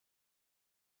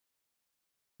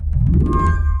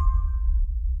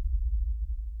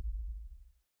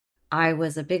I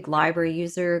was a big library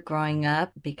user growing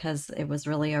up because it was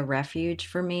really a refuge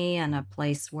for me and a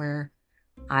place where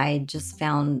I just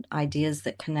found ideas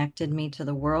that connected me to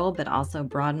the world, but also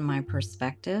broadened my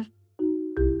perspective.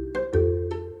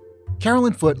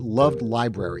 Carolyn Foote loved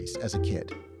libraries as a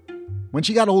kid. When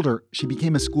she got older, she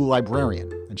became a school librarian,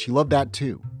 and she loved that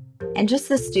too. And just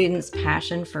the students'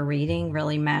 passion for reading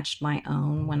really matched my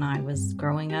own when I was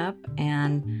growing up.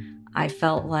 And I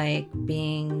felt like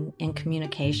being in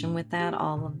communication with that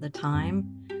all of the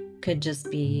time could just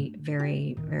be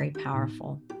very, very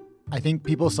powerful. I think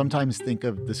people sometimes think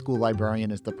of the school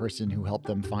librarian as the person who helped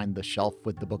them find the shelf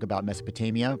with the book about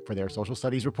Mesopotamia for their social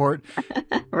studies report.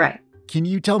 Right. Can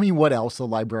you tell me what else a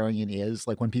librarian is?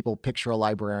 Like when people picture a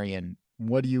librarian,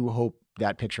 what do you hope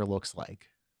that picture looks like?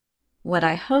 What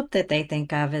I hope that they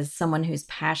think of is someone who's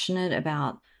passionate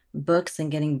about books and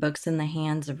getting books in the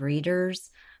hands of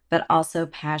readers, but also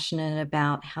passionate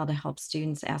about how to help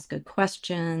students ask good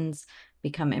questions,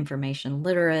 become information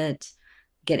literate,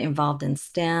 get involved in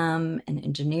STEM and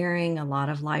engineering. A lot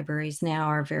of libraries now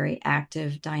are very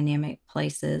active, dynamic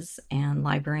places, and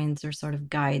librarians are sort of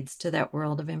guides to that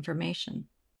world of information.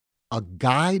 A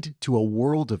guide to a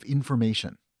world of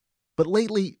information. But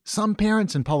lately, some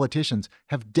parents and politicians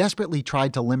have desperately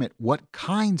tried to limit what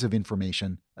kinds of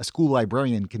information a school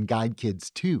librarian can guide kids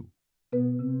to.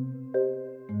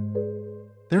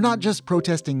 They're not just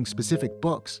protesting specific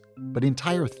books, but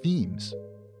entire themes.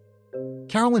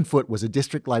 Carolyn Foote was a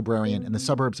district librarian in the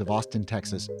suburbs of Austin,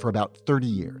 Texas, for about 30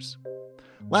 years.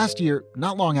 Last year,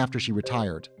 not long after she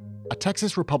retired, a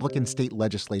Texas Republican state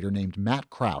legislator named Matt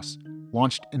Krause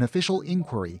launched an official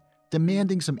inquiry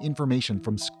demanding some information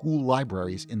from school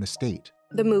libraries in the state.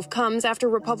 The move comes after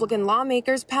Republican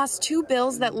lawmakers passed 2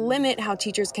 bills that limit how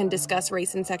teachers can discuss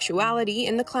race and sexuality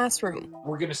in the classroom.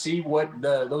 We're going to see what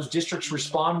those districts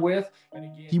respond with.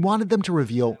 He wanted them to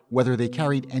reveal whether they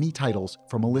carried any titles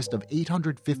from a list of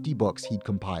 850 books he'd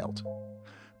compiled.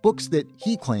 Books that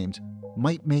he claimed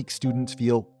might make students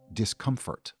feel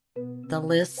discomfort. The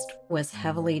list was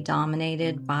heavily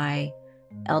dominated by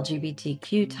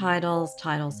LGBTQ titles,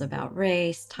 titles about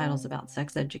race, titles about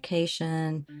sex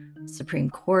education, Supreme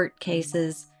Court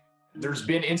cases. There's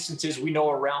been instances we know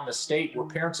around the state where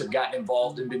parents have gotten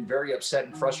involved and been very upset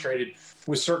and frustrated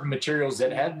with certain materials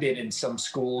that have been in some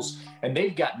schools, and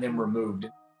they've gotten them removed.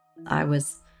 I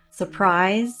was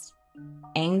surprised,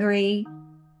 angry,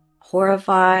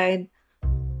 horrified,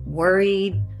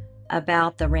 worried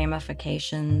about the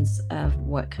ramifications of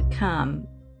what could come.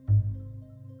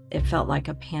 It felt like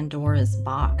a Pandora's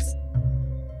box.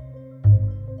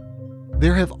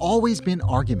 There have always been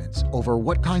arguments over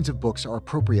what kinds of books are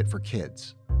appropriate for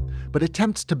kids. But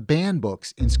attempts to ban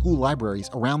books in school libraries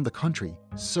around the country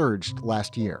surged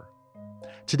last year.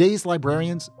 Today's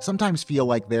librarians sometimes feel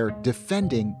like they're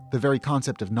defending the very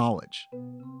concept of knowledge.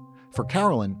 For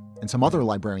Carolyn and some other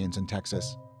librarians in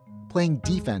Texas, playing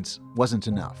defense wasn't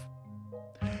enough.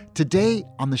 Today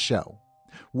on the show,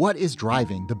 what is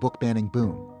driving the book banning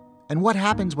boom? And what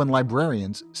happens when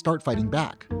librarians start fighting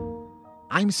back?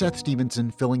 I'm Seth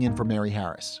Stevenson, filling in for Mary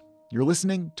Harris. You're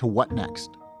listening to What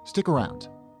Next? Stick around.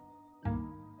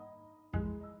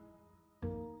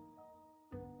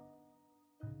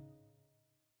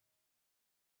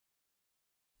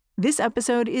 This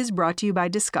episode is brought to you by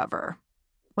Discover.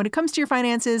 When it comes to your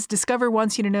finances, Discover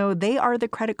wants you to know they are the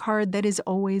credit card that is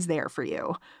always there for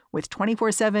you. With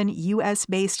 24/7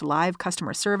 U.S.-based live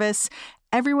customer service,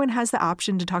 everyone has the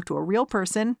option to talk to a real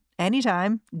person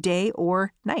anytime, day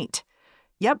or night.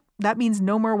 Yep, that means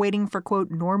no more waiting for,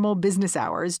 quote, normal business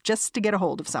hours just to get a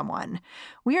hold of someone.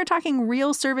 We are talking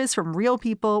real service from real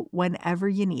people whenever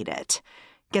you need it.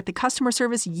 Get the customer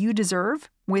service you deserve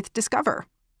with Discover.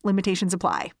 Limitations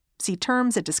apply. See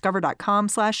terms at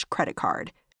discover.com/creditcard.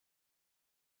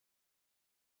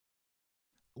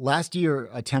 Last year,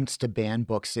 attempts to ban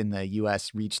books in the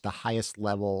U.S. reached the highest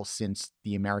level since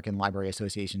the American Library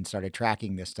Association started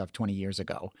tracking this stuff 20 years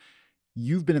ago.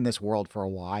 You've been in this world for a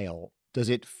while. Does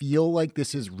it feel like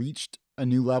this has reached a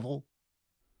new level?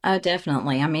 Oh,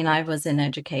 definitely. I mean, I was in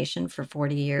education for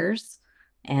 40 years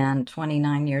and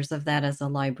 29 years of that as a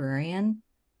librarian.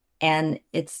 And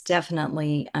it's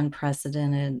definitely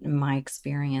unprecedented in my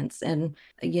experience. And,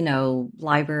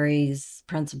 libraries,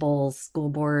 principals, school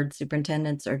boards,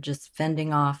 superintendents are just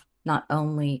fending off not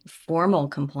only formal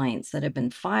complaints that have been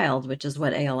filed, which is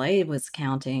what ALA was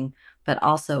counting, but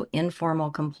also informal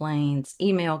complaints,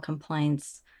 email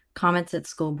complaints, comments at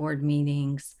school board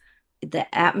meetings. The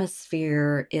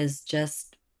atmosphere is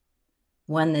just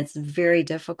one that's very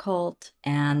difficult,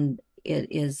 and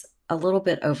it is a little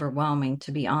bit overwhelming,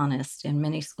 to be honest, in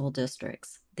many school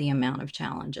districts, the amount of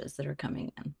challenges that are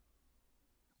coming in.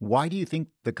 Why do you think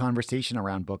the conversation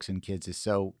around books and kids is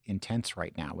so intense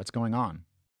right now? What's going on?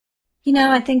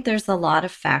 I think there's a lot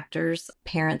of factors.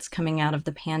 Parents coming out of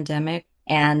the pandemic,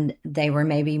 and they were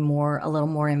maybe a little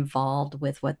more involved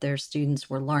with what their students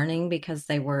were learning because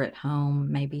they were at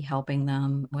home, maybe helping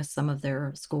them with some of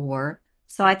their schoolwork.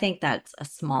 So I think that's a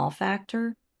small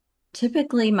factor.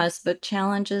 Typically, most book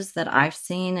challenges that I've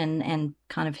seen and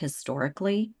kind of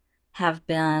historically have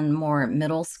been more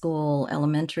middle school,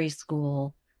 elementary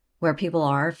school, where people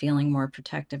are feeling more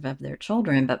protective of their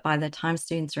children. But by the time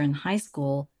students are in high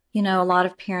school, a lot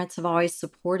of parents have always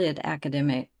supported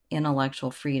academic intellectual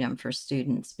freedom for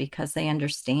students because they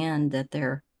understand that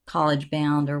they're college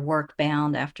bound or work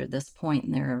bound after this point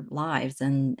in their lives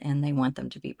and they want them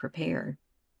to be prepared.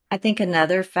 I think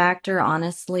another factor,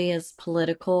 honestly, is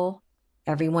political.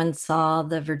 Everyone saw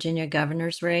the Virginia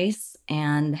governor's race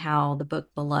and how the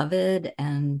book Beloved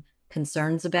and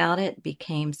concerns about it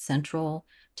became central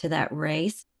to that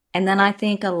race. And then I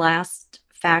think a last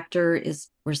factor is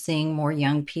we're seeing more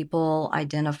young people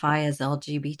identify as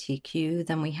LGBTQ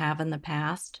than we have in the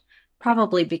past,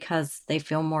 probably because they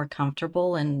feel more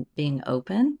comfortable in being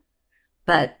open.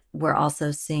 But we're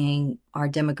also seeing our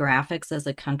demographics as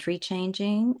a country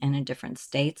changing, and in different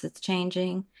states it's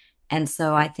changing. And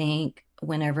so I think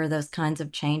whenever those kinds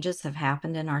of changes have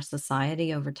happened in our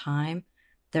society over time,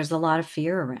 there's a lot of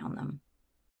fear around them.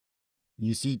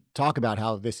 You see, talk about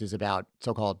how this is about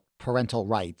so-called parental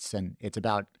rights, and it's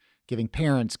about giving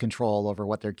parents control over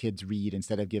what their kids read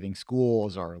instead of giving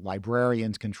schools or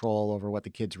librarians control over what the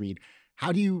kids read.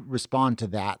 How do you respond to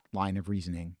that line of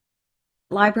reasoning?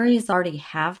 Libraries already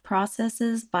have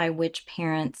processes by which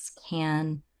parents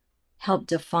can help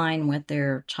define what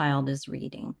their child is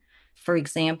reading. For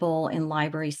example, in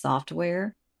library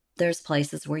software, there's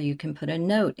places where you can put a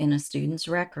note in a student's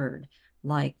record,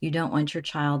 like you don't want your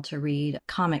child to read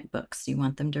comic books, you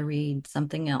want them to read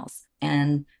something else.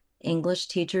 And English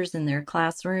teachers in their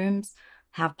classrooms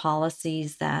have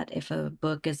policies that if a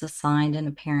book is assigned and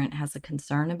a parent has a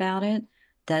concern about it,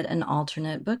 that an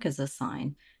alternate book is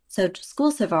assigned. So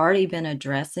schools have already been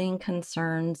addressing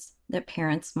concerns that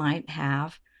parents might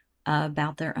have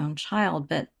about their own child,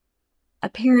 but a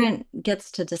parent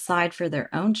gets to decide for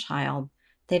their own child.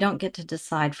 They don't get to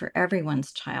decide for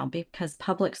everyone's child because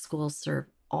public schools serve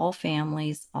all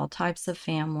families, all types of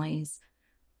kids,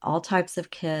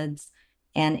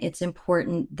 and it's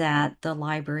important that the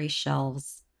library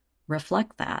shelves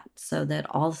reflect that so that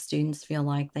all students feel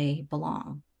like they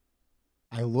belong.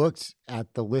 I looked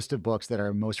at the list of books that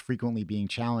are most frequently being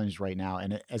challenged right now,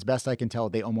 and as best I can tell,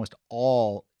 they almost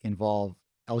all involve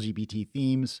LGBT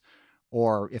themes,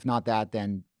 or if not that,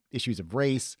 then issues of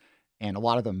race, and a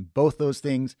lot of them, both those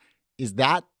things. Is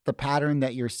that the pattern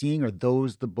that you're seeing? Are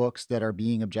those the books that are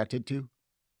being objected to?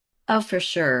 Oh, for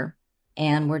sure.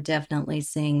 And we're definitely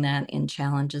seeing that in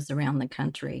challenges around the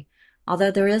country.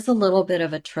 Although there is a little bit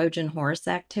of a Trojan horse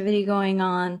activity going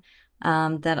on,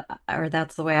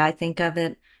 that's the way I think of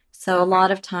it. So a lot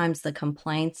of times the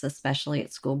complaints, especially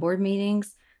at school board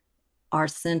meetings, are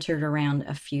centered around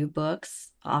a few books,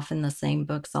 often the same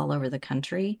books all over the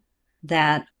country,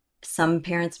 that some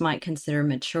parents might consider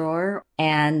mature,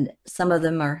 and some of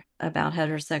them are about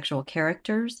heterosexual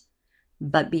characters.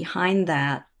 But behind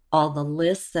that, all the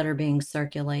lists that are being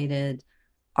circulated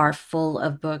are full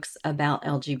of books about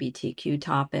LGBTQ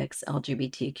topics,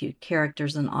 LGBTQ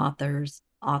characters and authors,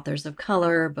 authors of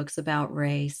color, books about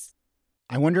race.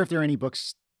 I wonder if there are any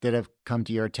books that have come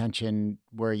to your attention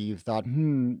where you've thought,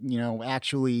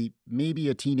 actually, maybe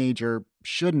a teenager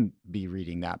shouldn't be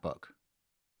reading that book.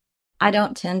 I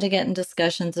don't tend to get in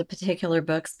discussions of particular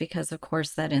books because, of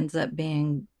course, that ends up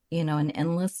being, an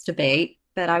endless debate.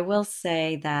 But I will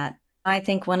say that I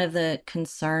think one of the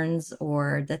concerns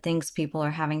or the things people are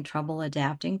having trouble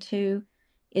adapting to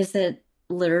is that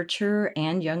literature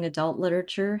and young adult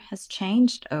literature has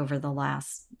changed over the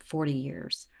last 40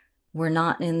 years. We're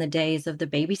not in the days of the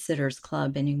Babysitters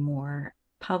Club anymore.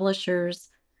 Publishers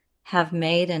have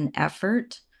made an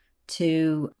effort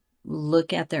to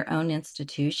look at their own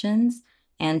institutions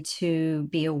and to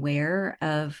be aware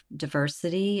of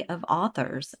diversity of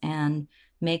authors and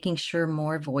making sure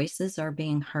more voices are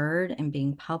being heard and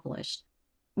being published.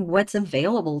 What's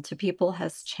available to people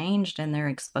has changed, and their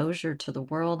exposure to the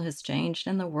world has changed,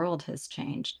 and the world has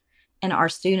changed. And our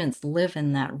students live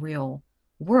in that real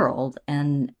world.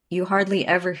 And you hardly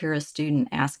ever hear a student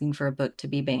asking for a book to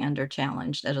be banned or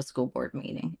challenged at a school board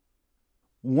meeting.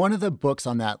 One of the books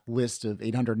on that list of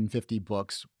 850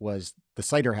 books was The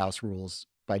Cider House Rules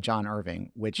by John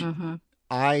Irving, which Mm-hmm.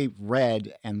 I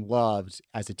read and loved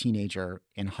as a teenager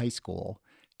in high school.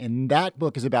 And that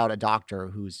book is about a doctor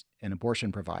who's an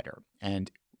abortion provider.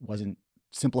 And wasn't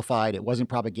simplified. It wasn't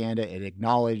propaganda. It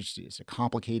acknowledged it's a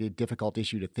complicated, difficult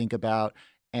issue to think about.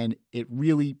 And it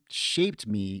really shaped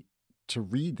me to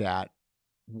read that.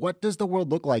 What does the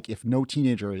world look like if no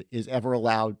teenager is ever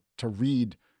allowed to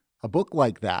read a book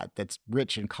like that that's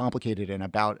rich and complicated and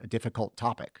about a difficult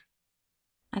topic?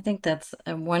 I think that's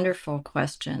a wonderful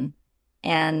question.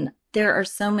 And there are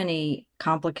so many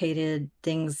complicated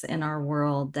things in our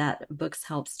world that books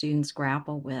help students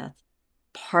grapple with.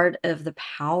 Part of the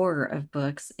power of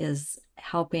books is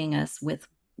helping us with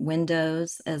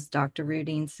windows, as Dr.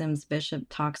 Rudine Sims Bishop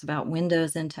talks about,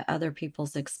 windows into other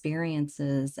people's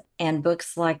experiences, and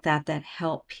books like that that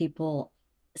help people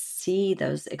see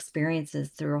those experiences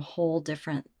through a whole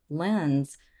different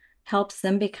lens helps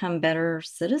them become better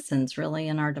citizens, really,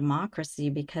 in our democracy,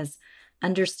 because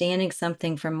understanding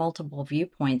something from multiple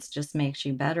viewpoints just makes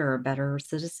you better, a better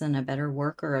citizen, a better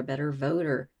worker, a better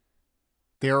voter.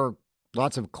 There are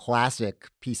lots of classic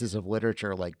pieces of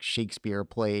literature like Shakespeare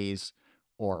plays,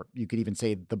 or you could even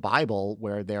say the Bible,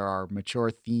 where there are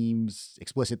mature themes,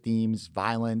 explicit themes,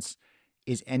 violence.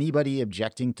 Is anybody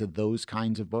objecting to those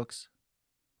kinds of books?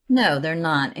 No, they're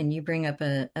not. And you bring up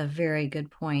a very good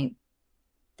point.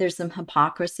 There's some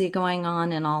hypocrisy going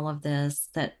on in all of this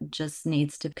that just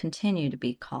needs to continue to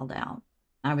be called out.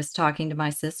 I was talking to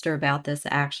my sister about this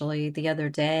actually the other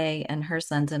day, and her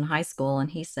son's in high school,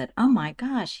 and he said, "Oh my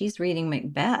gosh, he's reading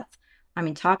Macbeth." I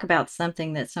mean, talk about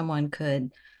something that someone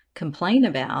could complain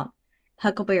about.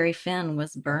 Huckleberry Finn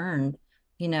was burned,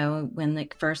 when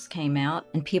it first came out,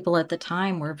 and people at the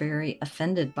time were very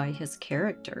offended by his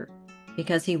character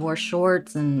because he wore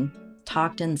shorts and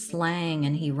talked in slang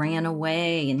and he ran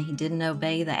away and he didn't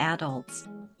obey the adults.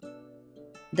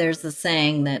 There's a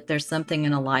saying that there's something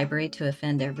in a library to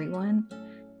offend everyone.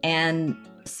 And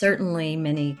certainly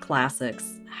many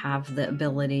classics have the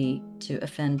ability to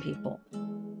offend people.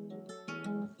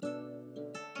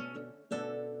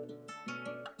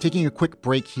 Taking a quick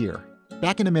break here.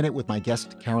 Back in a minute with my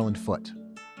guest, Carolyn Foote.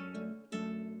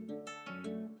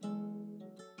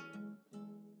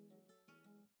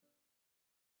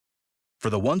 For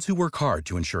the ones who work hard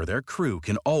to ensure their crew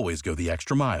can always go the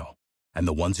extra mile, and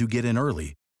the ones who get in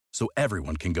early so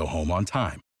everyone can go home on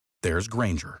time, there's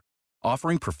Grainger,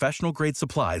 offering professional-grade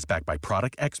supplies backed by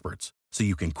product experts so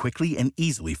you can quickly and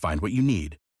easily find what you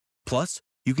need. Plus,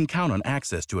 you can count on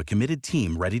access to a committed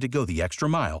team ready to go the extra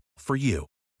mile for you.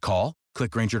 Call, click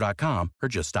Grainger.com, or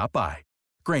just stop by.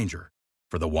 Grainger,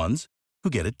 for the ones who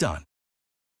get it done.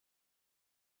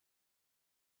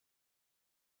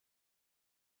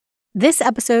 This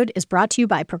episode is brought to you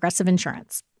by Progressive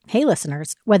Insurance. Hey,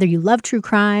 listeners, whether you love true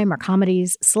crime or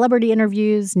comedies, celebrity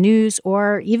interviews, news,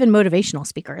 or even motivational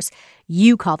speakers,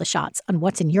 you call the shots on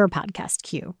what's in your podcast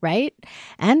queue, right?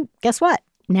 And guess what?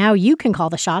 Now you can call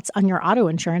the shots on your auto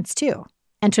insurance, too.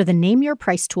 Enter the Name Your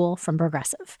Price tool from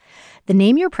Progressive. The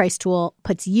Name Your Price tool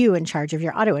puts you in charge of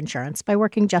your auto insurance by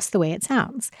working just the way it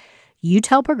sounds. You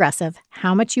tell Progressive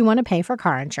how much you want to pay for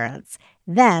car insurance.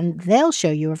 Then they'll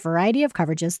show you a variety of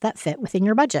coverages that fit within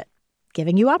your budget,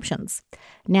 giving you options.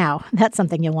 Now, that's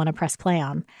something you'll want to press play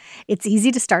on. It's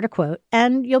easy to start a quote,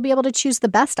 and you'll be able to choose the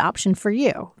best option for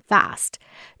you fast.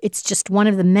 It's just one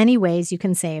of the many ways you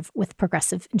can save with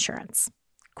Progressive Insurance.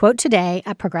 Quote today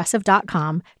at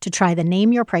Progressive.com to try the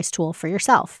Name Your Price tool for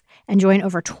yourself and join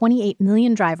over 28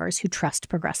 million drivers who trust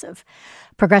Progressive.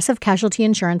 Progressive Casualty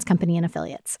Insurance Company and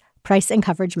Affiliates. Price and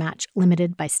coverage match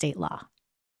limited by state law.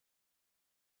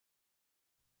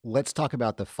 Let's talk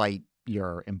about the fight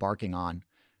you're embarking on.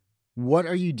 What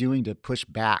are you doing to push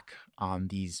back on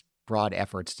these broad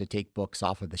efforts to take books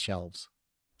off of the shelves?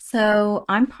 So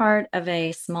I'm part of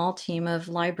a small team of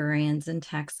librarians in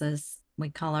Texas. We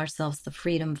call ourselves the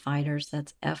Freedom Fighters.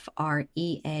 That's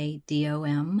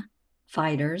FREADOM,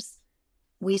 Fighters.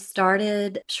 We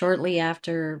started shortly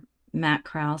after Matt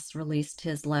Krause released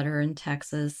his letter in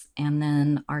Texas, and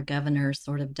then our governor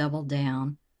sort of doubled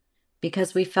down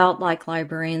because we felt like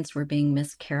librarians were being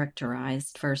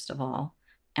mischaracterized, first of all.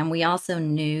 And we also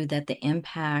knew that the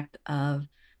impact of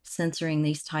censoring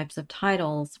these types of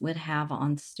titles would have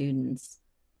on students.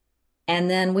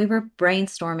 And then we were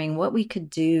brainstorming what we could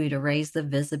do to raise the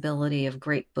visibility of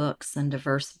great books and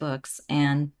diverse books.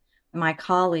 And my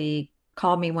colleague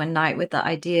called me one night with the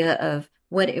idea of,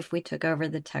 what if we took over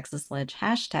the Texas Ledge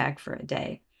hashtag for a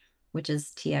day, which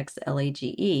is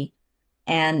TXLAGE,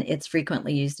 and it's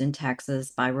frequently used in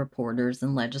Texas by reporters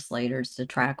and legislators to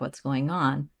track what's going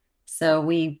on. So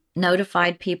we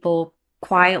notified people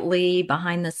quietly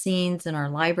behind the scenes in our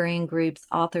librarian groups,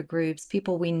 author groups,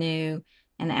 people we knew,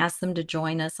 and asked them to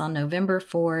join us on November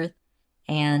 4th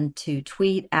and to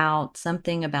tweet out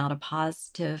something about a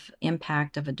positive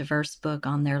impact of a diverse book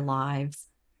on their lives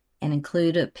and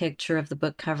include a picture of the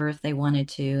book cover if they wanted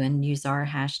to and use our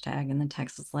hashtag and the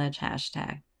Texas Ledge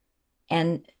hashtag.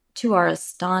 And to our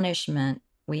astonishment,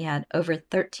 we had over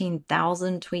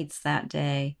 13,000 tweets that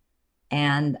day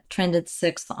and trended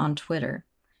sixth on Twitter.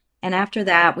 And after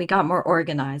that, we got more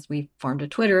organized. We formed a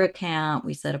Twitter account.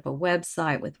 We set up a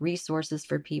website with resources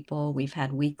for people. We've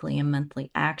had weekly and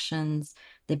monthly actions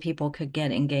that people could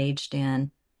get engaged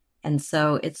in. And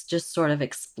so it's just sort of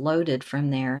exploded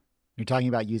from there. You're talking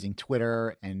about using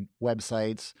Twitter and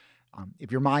websites.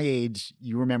 If you're my age,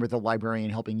 you remember the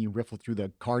librarian helping you riffle through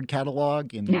the card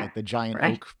catalog in like the giant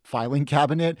Right. oak filing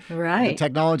cabinet. The Right.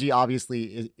 technology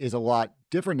obviously is a lot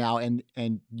different now,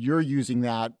 and you're using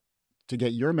that to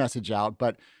get your message out.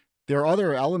 But there are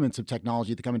other elements of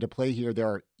technology that come into play here. There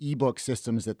are ebook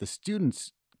systems that the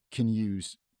students can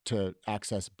use to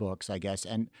access books, I guess.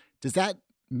 And does that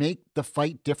make the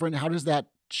fight different? How does that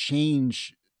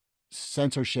change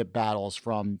censorship battles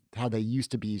from how they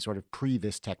used to be sort of pre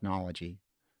this technology?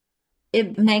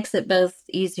 It makes it both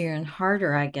easier and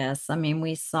harder, I guess. I mean,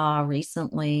 we saw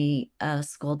recently a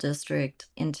school district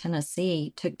in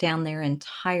Tennessee took down their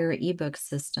entire ebook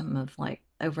system of like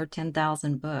over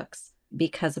 10,000 books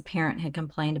because a parent had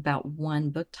complained about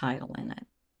one book title in it.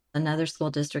 Another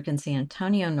school district in San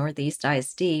Antonio, Northeast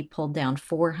ISD, pulled down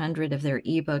 400 of their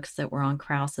ebooks that were on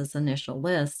Krause's initial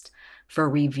list for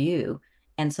review.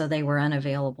 And so they were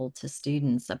unavailable to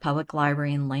students. A public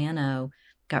library in Llano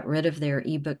got rid of their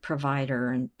ebook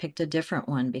provider and picked a different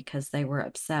one because they were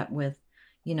upset with,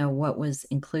 what was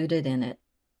included in it.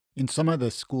 In some of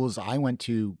the schools I went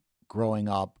to growing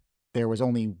up, there was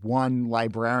only one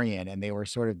librarian and they were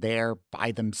sort of there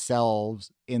by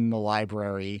themselves in the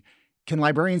library. Can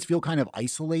librarians feel kind of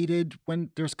isolated when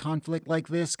there's conflict like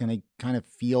this? Can they kind of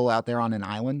feel out there on an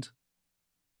island?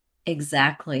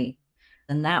 Exactly.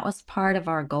 And that was part of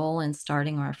our goal in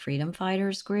starting our Freedom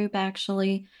Fighters group,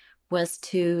 actually, was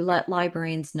to let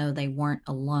librarians know they weren't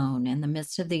alone. In the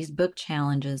midst of these book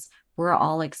challenges, we're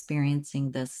all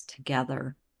experiencing this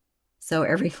together. So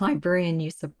every librarian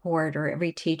you support or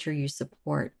every teacher you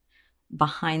support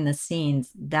behind the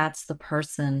scenes, that's the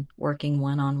person working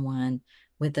one-on-one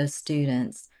with those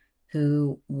students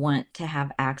who want to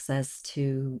have access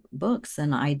to books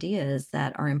and ideas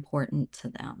that are important to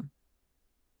them.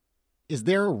 Is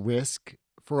there a risk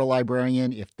for a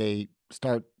librarian if they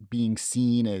start being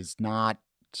seen as not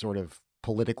sort of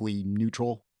politically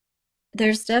neutral?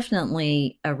 There's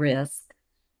definitely a risk,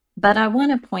 but I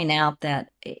want to point out that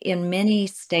in many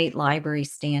state library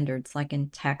standards, like in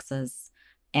Texas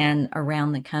and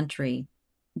around the country,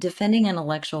 defending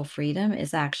intellectual freedom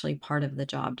is actually part of the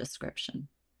job description.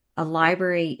 A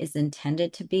library is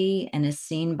intended to be and is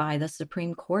seen by the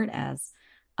Supreme Court as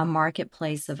a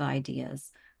marketplace of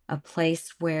ideas, a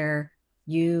place where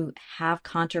you have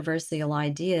controversial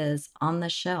ideas on the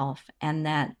shelf and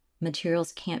that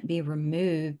materials can't be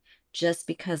removed just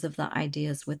because of the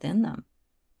ideas within them.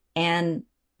 And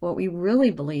what we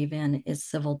really believe in is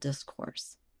civil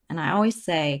discourse. And I always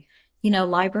say,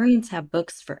 librarians have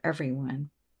books for everyone,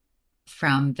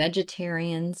 from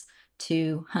vegetarians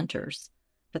to hunters.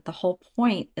 But the whole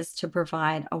point is to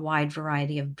provide a wide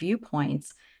variety of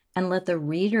viewpoints and let the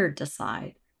reader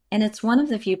decide. And it's one of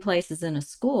the few places in a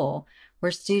school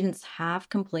where students have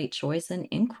complete choice and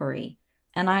inquiry.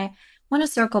 And I want to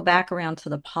circle back around to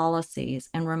the policies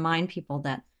and remind people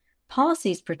that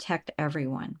policies protect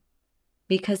everyone,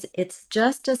 because it's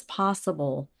just as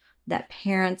possible that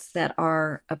parents that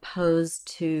are opposed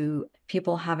to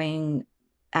people having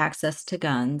access to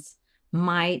guns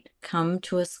might come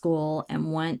to a school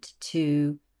and want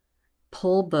to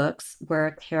pull books where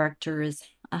a character is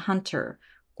a hunter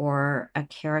or a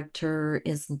character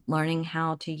is learning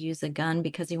how to use a gun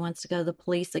because he wants to go to the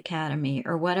police academy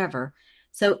or whatever.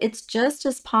 So it's just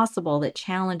as possible that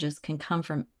challenges can come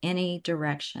from any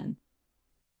direction.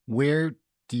 Where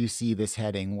do you see this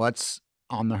heading? What's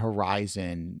on the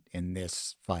horizon in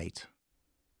this fight?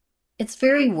 It's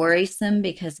very worrisome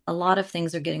because a lot of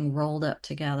things are getting rolled up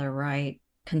together, right?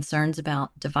 Concerns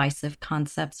about divisive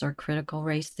concepts or critical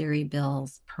race theory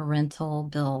bills, parental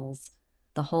bills,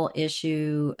 the whole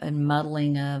issue and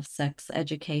muddling of sex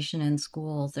education in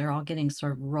schools. They're all getting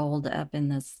sort of rolled up in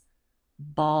this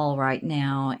ball right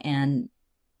now. And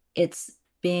it's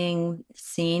being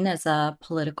seen as a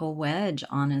political wedge,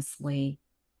 honestly.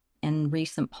 In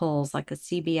recent polls, like a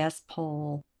CBS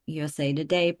poll, USA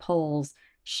Today polls,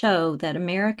 show that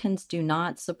Americans do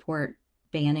not support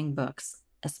banning books,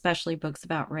 especially books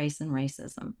about race and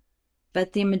racism.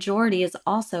 But the majority is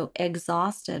also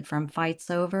exhausted from fights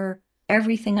over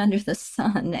everything under the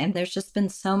sun, and there's just been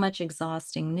so much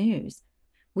exhausting news.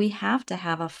 We have to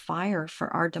have a fire for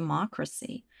our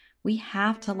democracy. We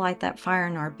have to light that fire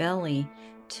in our belly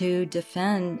to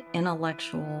defend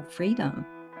intellectual freedom.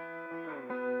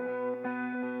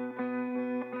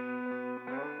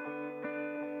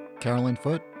 Carolyn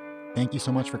Foote, thank you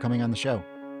so much for coming on the show.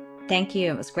 Thank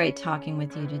you. It was great talking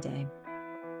with you today.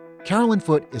 Carolyn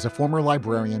Foote is a former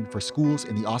librarian for schools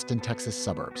in the Austin, Texas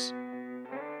suburbs.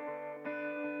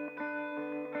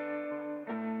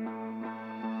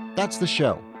 That's the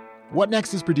show. What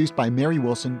Next is produced by Mary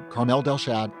Wilson, Carmel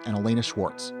Delshad, and Elena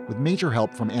Schwartz, with major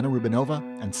help from Anna Rubinova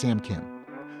and Sam Kim.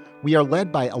 We are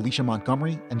led by Alicia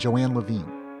Montgomery and Joanne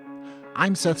Levine.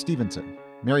 I'm Seth Stevenson.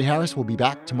 Mary Harris will be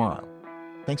back tomorrow.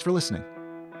 Thanks for listening.